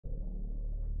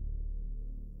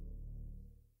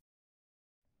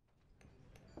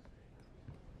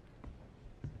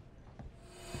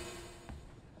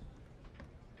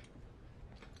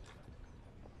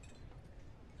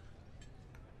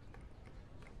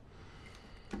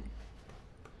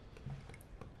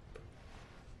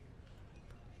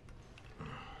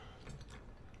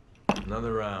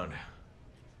Another round.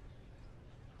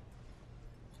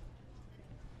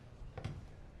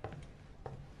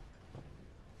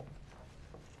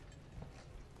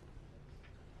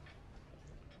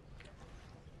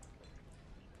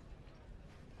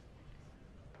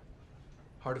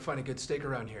 Hard to find a good steak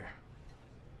around here.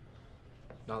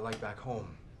 Not like back home.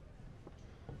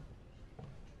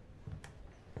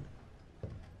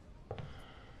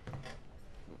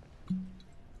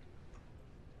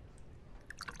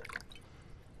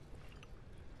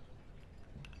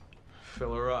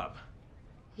 Fill her up.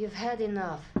 You've had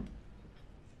enough.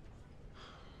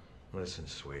 Listen,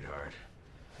 sweetheart.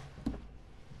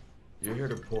 You're here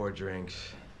to pour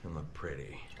drinks and look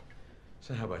pretty.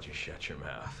 So how about you shut your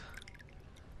mouth?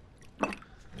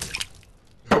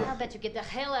 How about you get the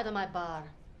hell out of my bar?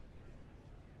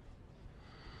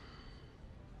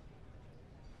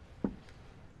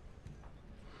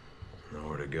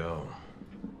 Nowhere to go.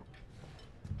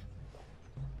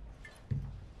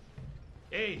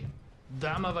 Ej,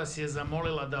 dama vas je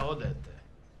zamolila da odete.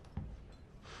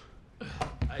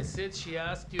 I said she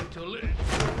asked you to leave.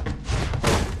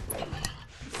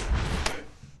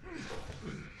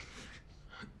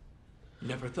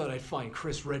 Never thought I'd find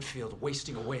Chris Redfield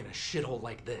wasting away in a shithole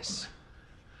like this.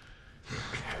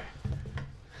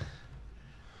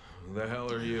 Who the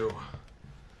hell are you?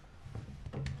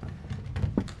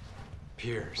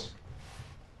 Piers.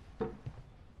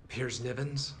 Piers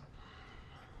Nivens?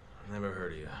 Never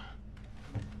heard of you.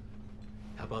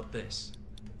 How about this?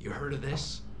 You heard of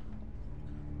this?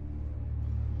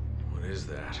 What is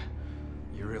that?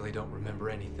 You really don't remember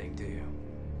anything, do you?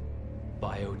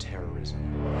 Bioterrorism.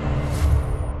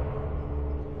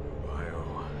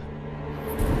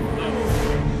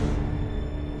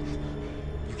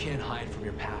 You can't hide from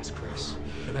your past, Chris.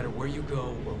 No matter where you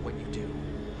go or what you do.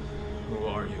 Who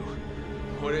are you?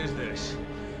 What is this?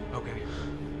 Okay.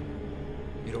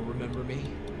 You don't remember me?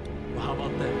 Well, how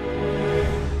about them?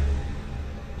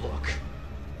 Look.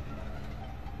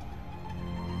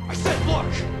 I said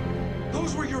look!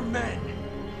 Those were your men.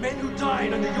 Men who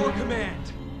died under your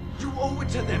command. You owe it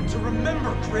to them to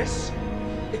remember, Chris.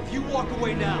 If you walk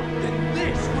away now, then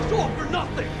this was all for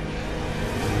nothing.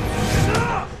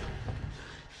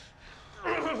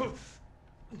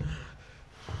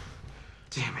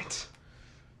 Damn it.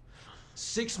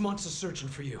 6 months of searching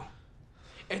for you.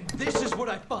 And this is what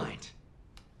I find.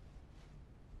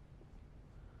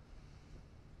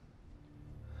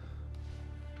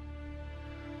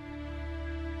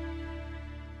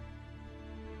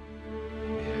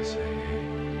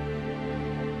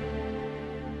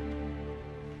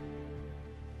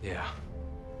 Yeah.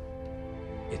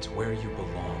 It's where you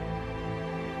belong.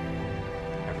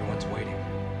 Everyone's waiting.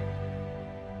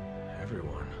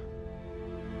 Everyone.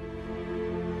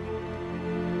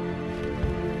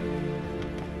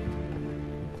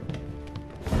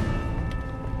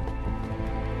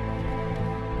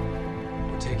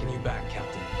 We're taking you back,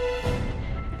 Captain.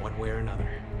 One way or another.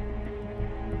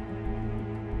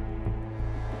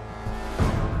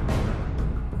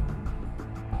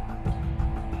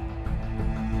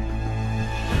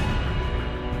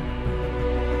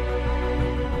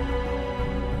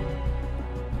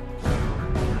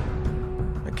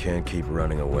 Can't keep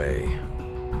running away.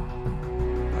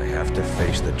 I have to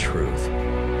face the truth.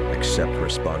 Accept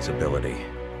responsibility.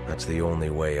 That's the only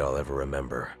way I'll ever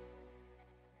remember.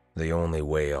 The only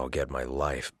way I'll get my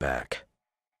life back.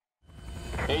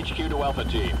 HQ to Alpha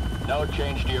Team. No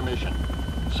change to your mission.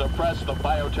 Suppress the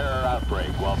bioterror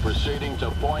outbreak while proceeding to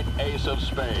point Ace of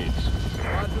Spades.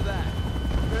 Roger that.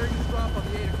 Preparing to drop on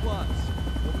the 8 of Clubs.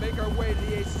 We'll make our way to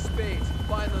the Ace of Spades and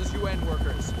find those UN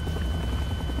workers.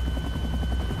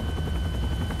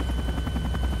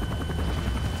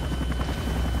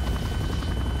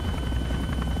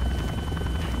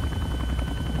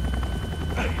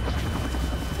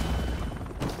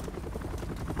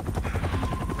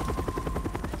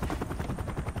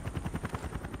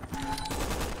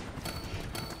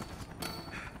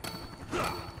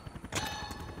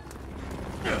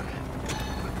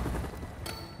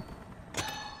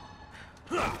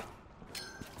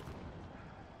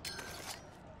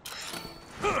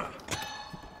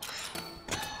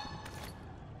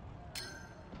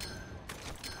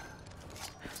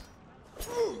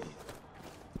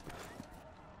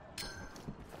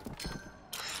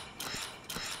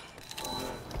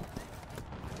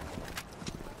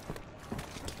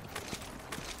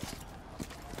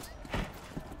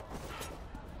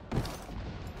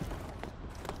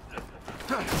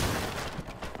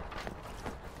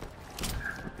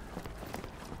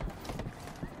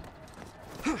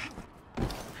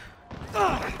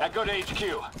 Echo to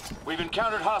HQ. We've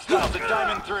encountered hostiles at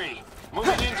Diamond 3.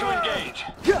 Moving in to engage.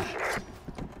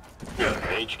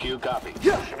 HQ copy.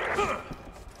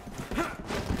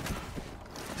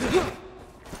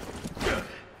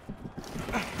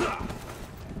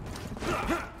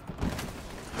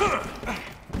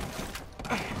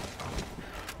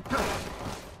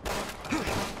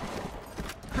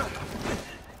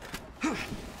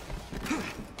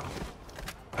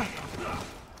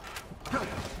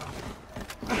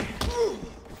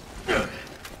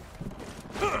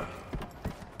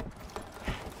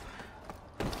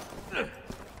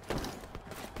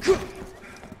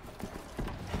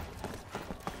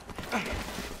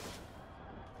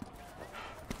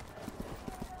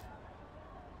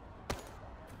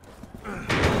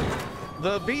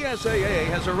 The BSAA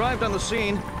has arrived on the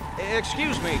scene.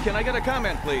 Excuse me, can I get a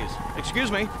comment, please?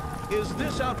 Excuse me, is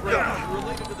this outbreak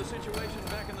related to the situation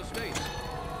back in the States?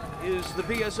 Is the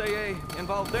BSAA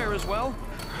involved there as well?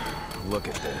 Look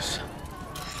at this.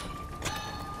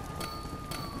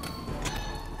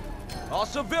 All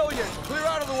civilians, clear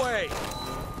out of the way!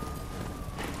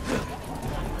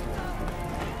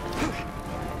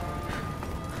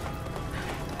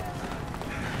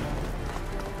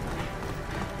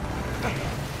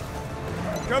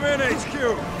 Come in, HQ!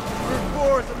 Group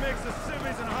 4 is a mix of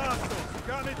civvies and hostiles.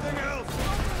 Got anything else?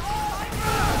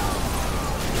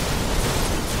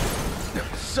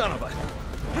 Son of a...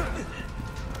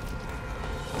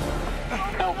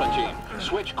 Alpha team,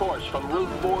 switch course from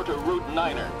Route 4 to Route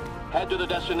 9er. Head to the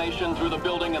destination through the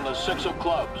building in the 6 of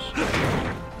clubs.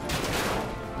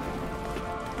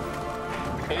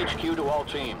 HQ to all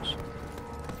teams.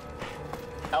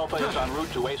 Alpha is en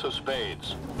route to Ace of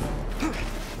Spades.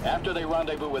 After they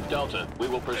rendezvous with Delta, we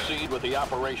will proceed with the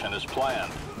operation as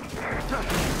planned.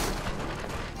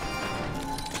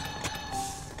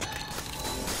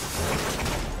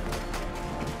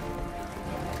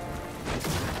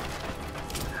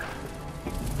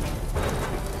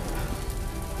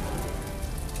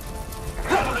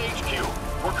 HQ,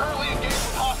 we're currently engaged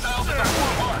with hostiles at the 4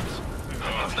 Hearts.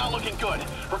 It's not looking good.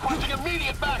 Requesting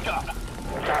immediate backup.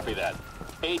 Copy that.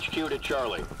 HQ to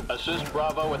Charlie. Assist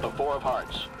Bravo at the 4 of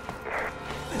Hearts.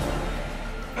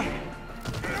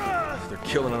 If they're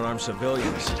killing unarmed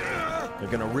civilians, they're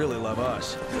gonna really love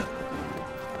us.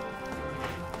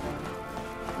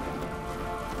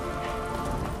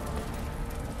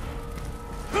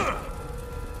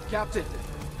 Captain!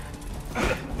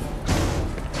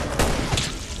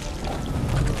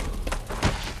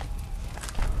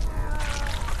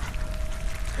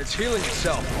 It's healing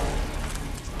itself.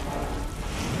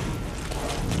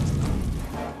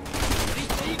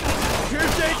 Here's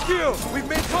HQ! We've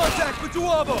made contact with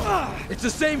Duavo! It's the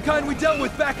same kind we dealt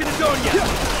with back in Edonia!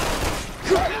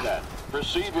 Copy that.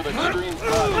 Proceed with extreme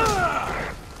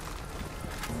caution.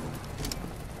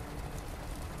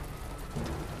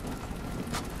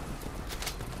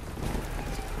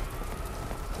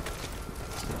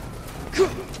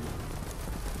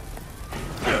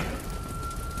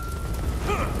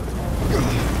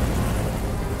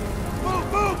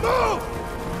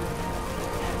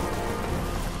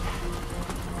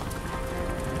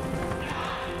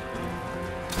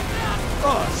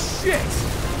 Oh, shit!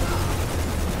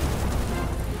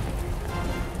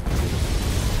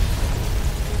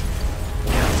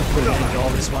 We have to put an end to all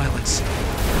this violence.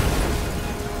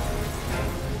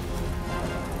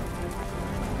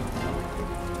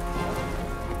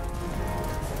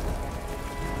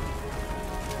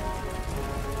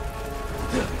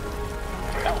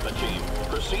 Alpha team,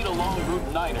 proceed along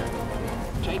Route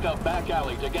 9er. Take a back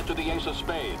alley to get to the Ace of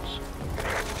Spades.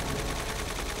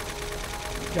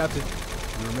 Captain,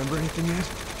 you remember anything yet?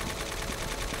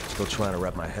 Still trying to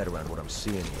wrap my head around what I'm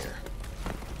seeing here.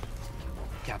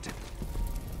 Captain.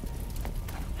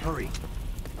 Hurry.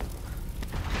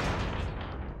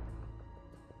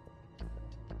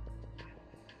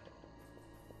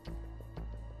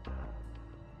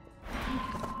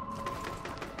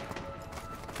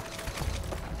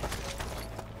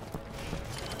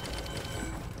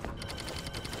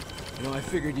 You know, I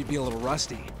figured you'd be a little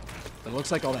rusty. But it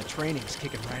looks like all that training's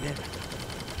kicking right in.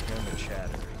 Camera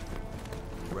chatter.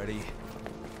 Ready?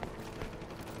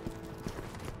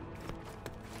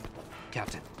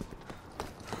 Captain.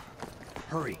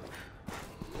 Hurry.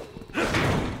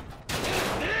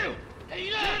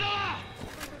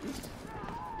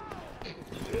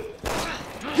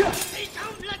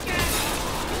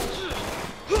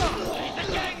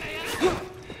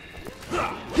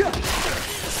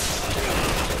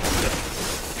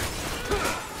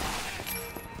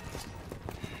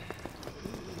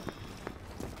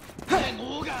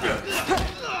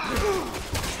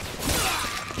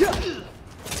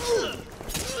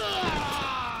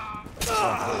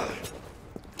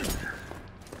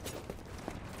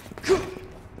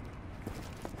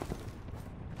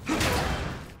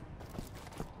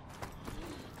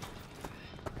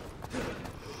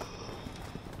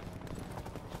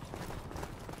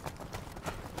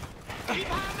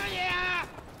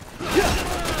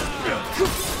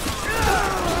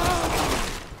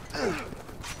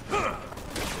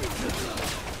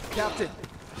 Captain!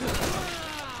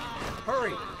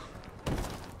 Hurry!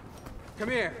 Come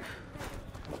here!